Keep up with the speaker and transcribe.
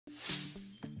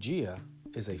Gia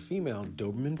is a female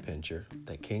Doberman Pinscher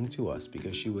that came to us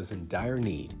because she was in dire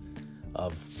need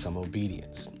of some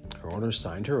obedience. Her owner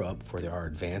signed her up for our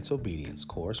Advanced Obedience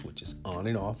course, which is on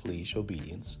and off leash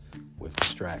obedience with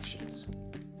distractions.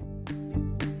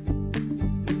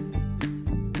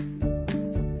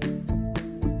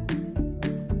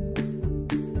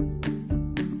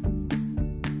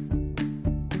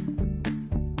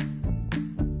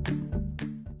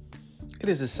 It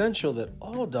is essential that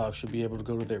all dogs should be able to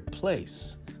go to their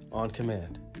place on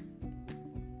command.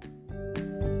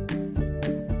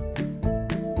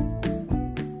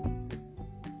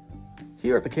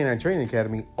 Here at the Canine Training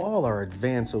Academy, all our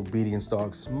advanced obedience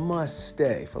dogs must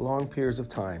stay for long periods of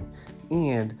time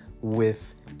and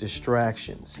with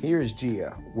distractions. Here is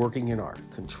Gia working in our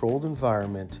controlled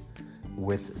environment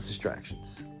with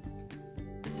distractions.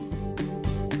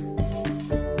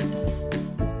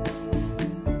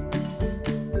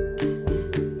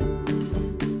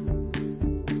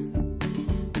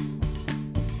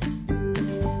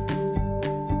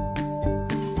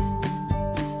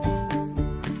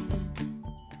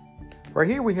 Right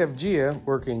here we have Gia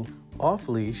working off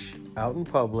leash, out in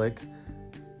public,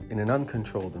 in an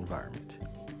uncontrolled environment.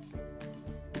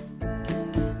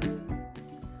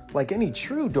 Like any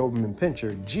true Doberman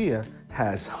Pinscher, Gia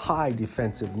has high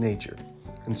defensive nature,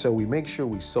 and so we make sure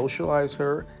we socialize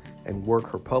her and work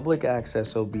her public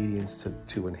access obedience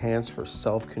to enhance her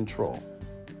self-control.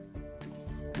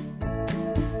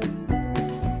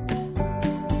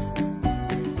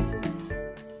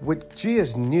 With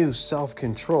Gia's new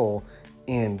self-control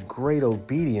and great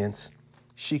obedience,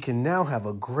 she can now have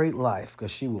a great life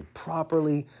because she will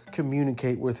properly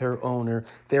communicate with her owner,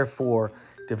 therefore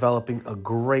developing a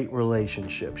great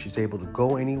relationship. She's able to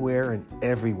go anywhere and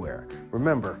everywhere.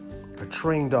 Remember, a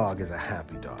trained dog is a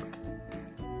happy dog.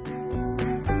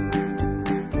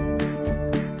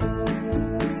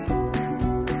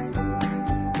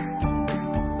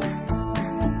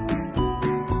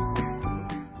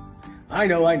 I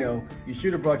know. You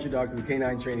should have brought your dog to the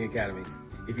Canine Training Academy.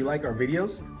 If you like our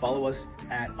videos, follow us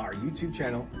at our YouTube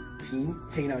channel, Team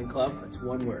Canine Club, that's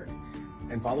one word.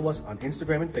 And follow us on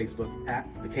Instagram and Facebook at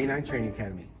the Canine Training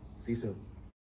Academy. See you soon.